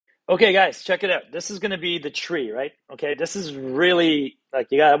Okay, guys, check it out. This is going to be the tree, right? Okay, this is really like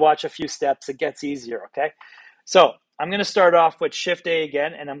you got to watch a few steps. It gets easier, okay? So I'm going to start off with Shift A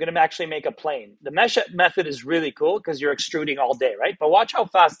again, and I'm going to actually make a plane. The mesh method is really cool because you're extruding all day, right? But watch how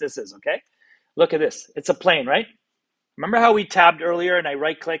fast this is, okay? Look at this. It's a plane, right? Remember how we tabbed earlier and I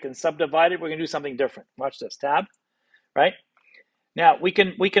right click and subdivided? We're going to do something different. Watch this. Tab, right? Now we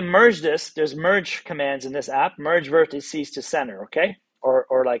can merge this. There's merge commands in this app. Merge vertices to center, okay?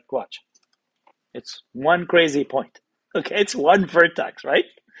 Or like watch. It's one crazy point. Okay, it's one vertex, right?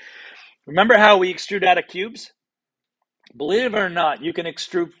 Remember how we extrude out of cubes? Believe it or not, you can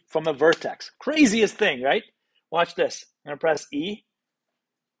extrude from a vertex. Craziest thing, right? Watch this. I'm going to press E.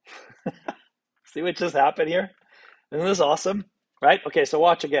 See what just happened here? Isn't this awesome? Right? Okay, so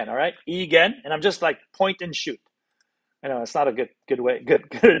watch again, all right? E again, and I'm just like point and shoot. I know it's not a good way. Good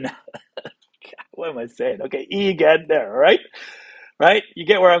enough. What am I saying? Okay, E again there, all right? Right? You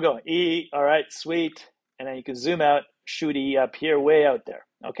get where I'm going. E, all right, sweet. And then you can zoom out, shoot E up here, way out there.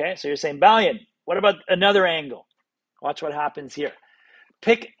 Okay, so you're saying, Balian, what about another angle? Watch what happens here.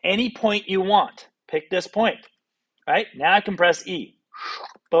 Pick any point you want. Pick this point, right? Now I can press E.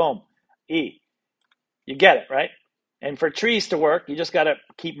 Boom, E. You get it, right? And for trees to work, you just got to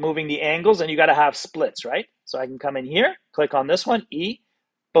keep moving the angles and you got to have splits, right? So I can come in here, click on this one, E,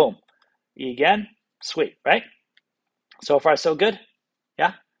 boom. E again, sweet, right? So far, so good?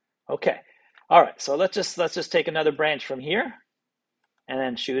 Yeah? Okay. All right, so let's just take another branch from here and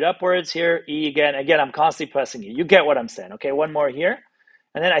then shoot upwards here, E again. Again, I'm constantly pressing E. You get what I'm saying, okay? One more here.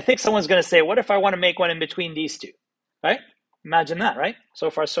 And then I think someone's going to say, what if I want to make one in between these two, right? Imagine that, right?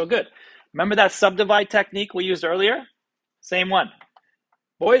 So far, so good. Remember that subdivide technique we used earlier? Same one.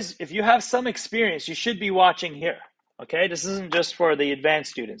 Boys, if you have some experience, you should be watching here, okay? This isn't just for the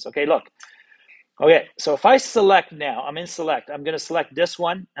advanced students, okay? Look. Okay, so if I select now, I'm in select. I'm going to select this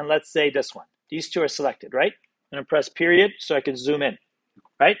one, and let's say this one. These two are selected, right? I'm going to press period so I can zoom in,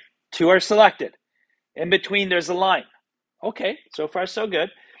 right? Two are selected. In between, there's a line. Okay, so far so good.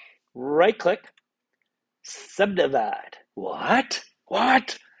 Right click, subdivide. What?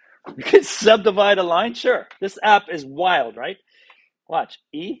 What? You can subdivide a line? Sure. This app is wild, right? Watch,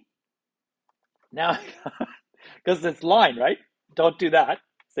 E. Now, because it's line, right? Don't do that.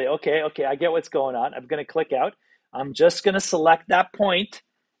 Say, okay, I get what's going on. I'm going to click out. I'm just going to select that point,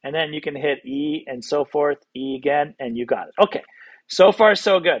 and then you can hit E and so forth, E again, and you got it. Okay, so far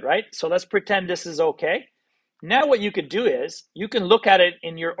so good, right? So let's pretend this is okay. Now what you could do is you can look at it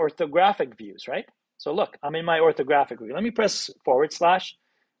in your orthographic views, right? So look, I'm in my orthographic view. Let me press forward slash.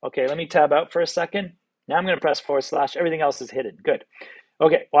 Okay, let me tab out for a second. Now I'm going to press forward slash. Everything else is hidden. Good.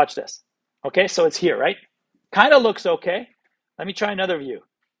 Okay, watch this. Okay, so it's here, right? Kind of looks okay. Let me try another view.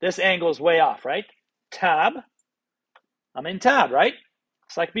 This angle is way off, right? Tab. I'm in tab, right?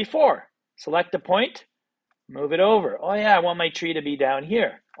 It's like before. Select the point, move it over. Oh yeah, I want my tree to be down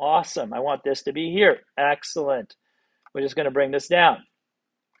here. Awesome. I want this to be here. Excellent. We're just going to bring this down,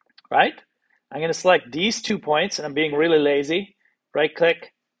 right? I'm going to select these 2 points, and I'm being really lazy. Right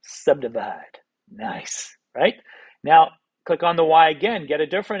click, subdivide. Nice, right? Now, click on the Y again, get a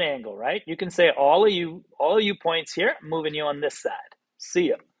different angle, right? You can say all of you points here, I'm moving you on this side. See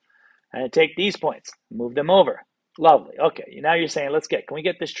ya. And take these points, move them over. Lovely. Okay, now you're saying, can we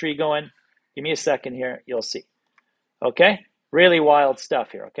get this tree going? Give me a second here, you'll see. Okay, really wild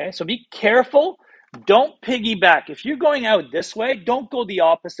stuff here, okay? So be careful, don't piggyback. If you're going out this way, don't go the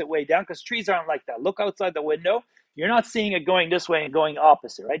opposite way down because trees aren't like that. Look outside the window, you're not seeing it going this way and going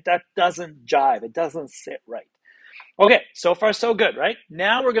opposite, right? That doesn't jive, it doesn't sit right. Okay, so far so good, right?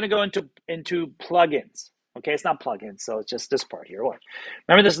 Now we're gonna go into plugins. Okay, it's not plugins, so it's just this part here. What?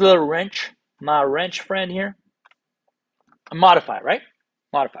 Remember this little wrench, my wrench friend here? A modifier, right?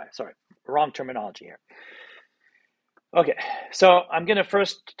 Modifier, sorry, wrong terminology here. Okay, so I'm gonna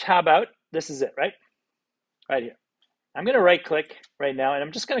first tab out. This is it, right? Right here. I'm gonna right click right now, and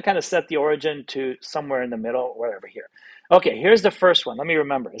I'm just gonna kind of set the origin to somewhere in the middle, wherever here. Okay, here's the first one. Let me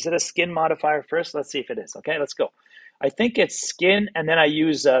remember. Is it a skin modifier first? Let's see if it is. Okay, let's go. I think it's skin, and then I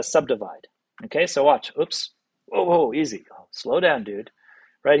use subdivide. Okay, so watch. Oops. Whoa, easy. Oh, slow down, dude.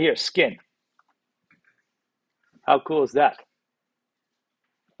 Right here, skin. How cool is that?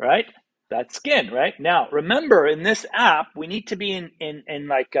 Right? That's skin, right? Now, remember, in this app, we need to be in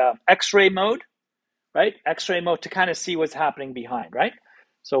like X-ray mode, right? X-ray mode to kind of see what's happening behind, right?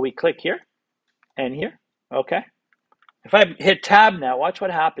 So we click here and here. Okay. If I hit tab now, watch what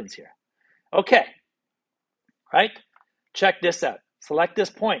happens here. Okay. Right? Check this out. Select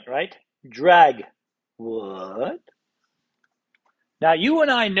this point, right? Drag. What? Now, you and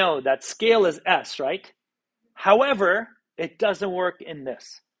I know that scale is S, right? However, it doesn't work in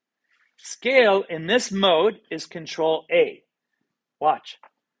this. Scale in this mode is Control A. Watch.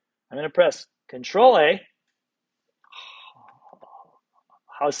 I'm going to press Control A.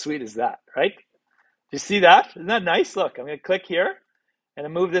 How sweet is that, right? Do you see that? Isn't that nice? Look, I'm going to click here and I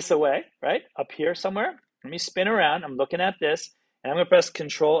move this away, right? Up here somewhere. Let me spin around. I'm looking at this and I'm going to press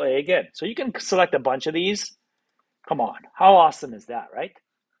Control A again. So you can select a bunch of these. Come on. How awesome is that, right?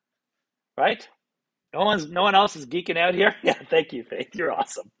 Right? No one else is geeking out here. Yeah, thank you, Faith. You're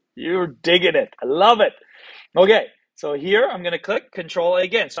awesome. You're digging it. I love it. Okay, so here I'm going to click Control A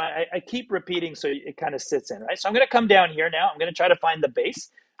again. So I keep repeating so it kind of sits in, right? So I'm going to come down here now. I'm going to try to find the base.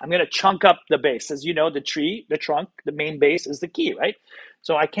 I'm going to chunk up the base. As you know, the tree, the trunk, the main base is the key, right?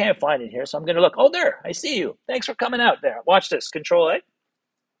 So I can't find it here. So I'm going to look. Oh, there. I see you. Thanks for coming out there. Watch this. Control A,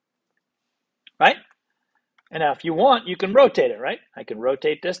 right? And now if you want, you can rotate it, right? I can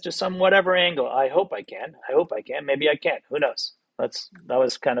rotate this to some whatever angle. I hope I can. I hope I can. Maybe I can't. Who knows? That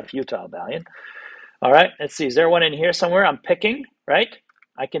was kind of futile, Balian. All right, let's see. Is there one in here somewhere? I'm picking, right?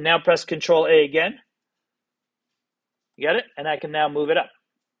 I can now press Control A again. You get it? And I can now move it up.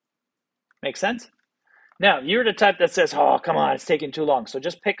 Make sense? Now, you're the type that says, oh, come on, it's taking too long. So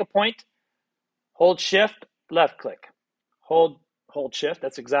just pick a point, hold Shift, left click. Hold Shift.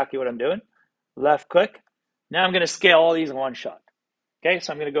 That's exactly what I'm doing. Left click. Now I'm going to scale all these in one shot. Okay,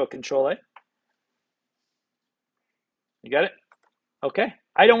 so I'm going to go Control A. You got it? Okay.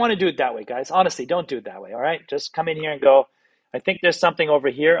 I don't want to do it that way, guys. Honestly, don't do it that way, all right? Just come in here and go, I think there's something over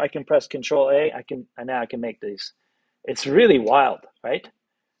here. I can press Control A. And now I can make these. It's really wild, right?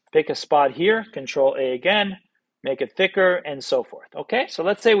 Pick a spot here, Control A again, make it thicker, and so forth. Okay, so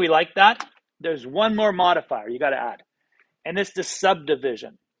let's say we like that. There's one more modifier you got to add, and it's the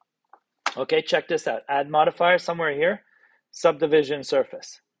subdivision. Okay, check this out. Add modifier somewhere here, subdivision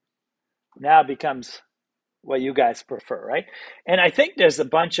surface. Now it becomes what you guys prefer, right? And I think there's a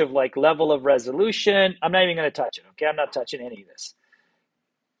bunch of like level of resolution. I'm not even going to touch it, okay? I'm not touching any of this.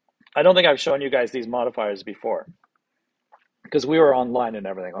 I don't think I've shown you guys these modifiers before because we were online and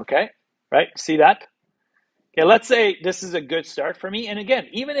everything, okay? Right? See that? Okay, let's say this is a good start for me. And again,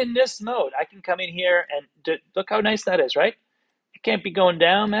 even in this mode, I can come in here and look how nice that is, right? You can't be going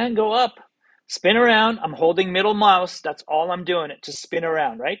down, man. Go up. Spin around. I'm holding middle mouse. That's all I'm doing, it to spin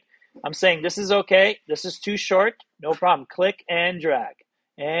around, right? I'm saying this is okay. This is too short. No problem. Click and drag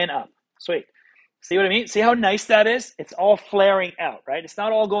and up. Sweet. See what I mean? See how nice that is? It's all flaring out, right? It's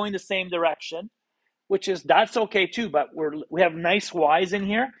not all going the same direction, that's okay too, but we have nice Y's in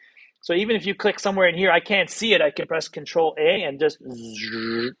here. So even if you click somewhere in here, I can't see it. I can press Control A and just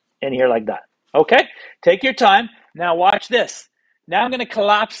in here like that. Okay? Take your time. Now watch this. Now I'm going to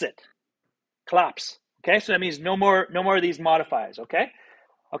collapse it. Collapse. Okay? So that means no more of these modifiers. Okay?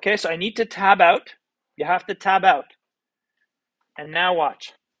 Okay, so I need to tab out. You have to tab out. And now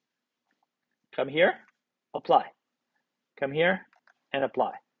watch. Come here, apply. Come here and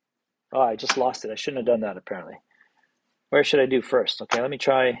apply. Oh, I just lost it. I shouldn't have done that apparently. Where should I do first? Okay, let me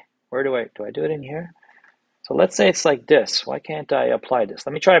try. Where do I do it in here? So let's say it's like this. Why can't I apply this?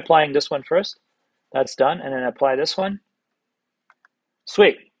 Let me try applying this one first. That's done. And then apply this one.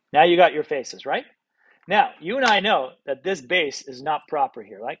 Sweet. Now you got your faces, right? Now, you and I know that this base is not proper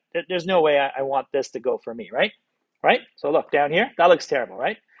here. Like, there's no way I want this to go for me, right? Right? So look, down here, that looks terrible,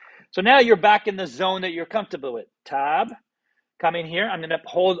 right? So now you're back in the zone that you're comfortable with. Tab, come in here. I'm going to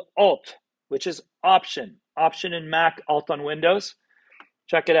hold Alt, which is Option. Option in Mac, Alt on Windows.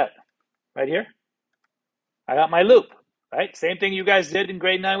 Check it out. Right here. I got my loop, right? Same thing you guys did in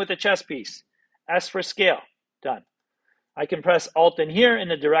grade 9 with the chess piece. S for scale. Done. I can press Alt in here in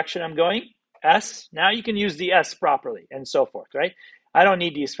the direction I'm going. S. Now you can use the S properly and so forth, right? I don't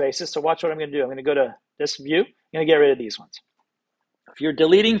need these faces, so watch what I'm going to do. I'm going to go to this view. I'm going to get rid of these ones. If you're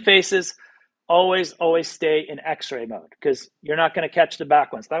deleting faces, always stay in X-ray mode because you're not going to catch the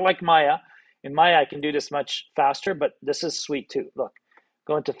back ones. Not like Maya. In Maya, I can do this much faster, but this is sweet too. Look,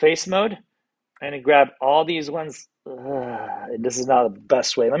 go into face mode. I'm going to grab all these ones. This is not the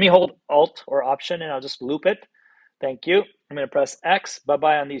best way. Let me hold Alt or Option, and I'll just loop it. Thank you. I'm going to press X,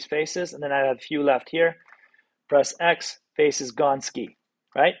 bye-bye on these faces, and then I have a few left here. Press X, faces gone ski,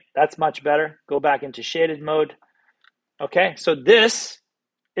 right? That's much better. Go back into shaded mode. Okay, so this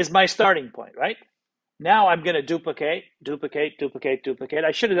is my starting point, right? Now I'm going to duplicate.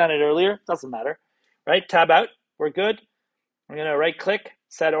 I should have done it earlier. Doesn't matter, right? Tab out. We're good. I'm going to right-click,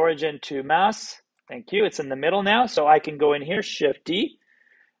 set origin to mouse. Thank you. It's in the middle now, so I can go in here, Shift-D,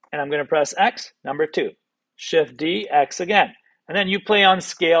 and I'm going to press X, number 2. Shift-D, X again. And then you play on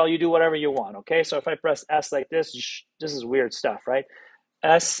scale. You do whatever you want, okay? So if I press S like this is weird stuff, right?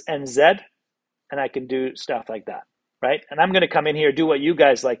 S and Z, and I can do stuff like that. right? And I'm going to come in here, do what you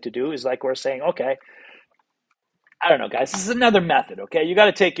guys like to do, is like we're saying, okay, I don't know, guys. This is another method, okay? You got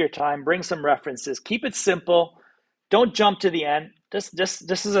to take your time, bring some references, keep it simple. Don't jump to the end. This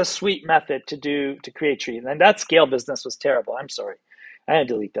is a sweet method to create trees. And that scale business was terrible. I'm sorry. I had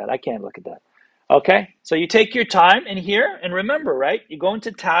to delete that. I can't look at that. Okay, so you take your time in here, and remember, right? You go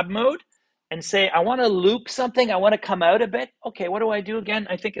into tab mode and say, I want to loop something. I want to come out a bit. Okay, what do I do again?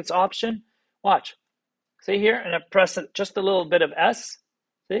 I think it's option. Watch. See here, and I press just a little bit of S.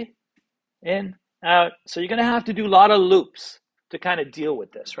 See? In, out. So you're going to have to do a lot of loops to kind of deal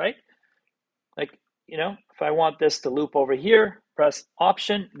with this, right? Like, if I want this to loop over here, press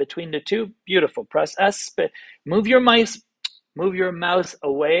option between the two. Beautiful. Press S. Move your mouse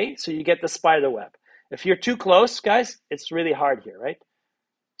away so you get the spider web. If you're too close, guys, it's really hard here, right?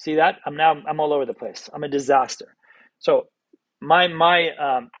 See that? I'm all over the place. I'm a disaster. So my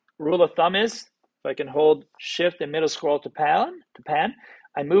rule of thumb is if I can hold shift and middle scroll to pan,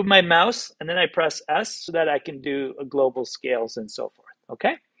 I move my mouse and then I press S so that I can do global scales and so forth.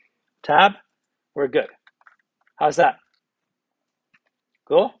 Okay? Tab, we're good. How's that?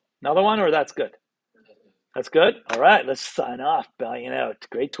 Cool? Another one, or that's good? That's good? All right, let's sign off. Balian out.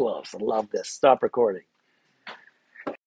 Grade 12s. I love this. Stop recording.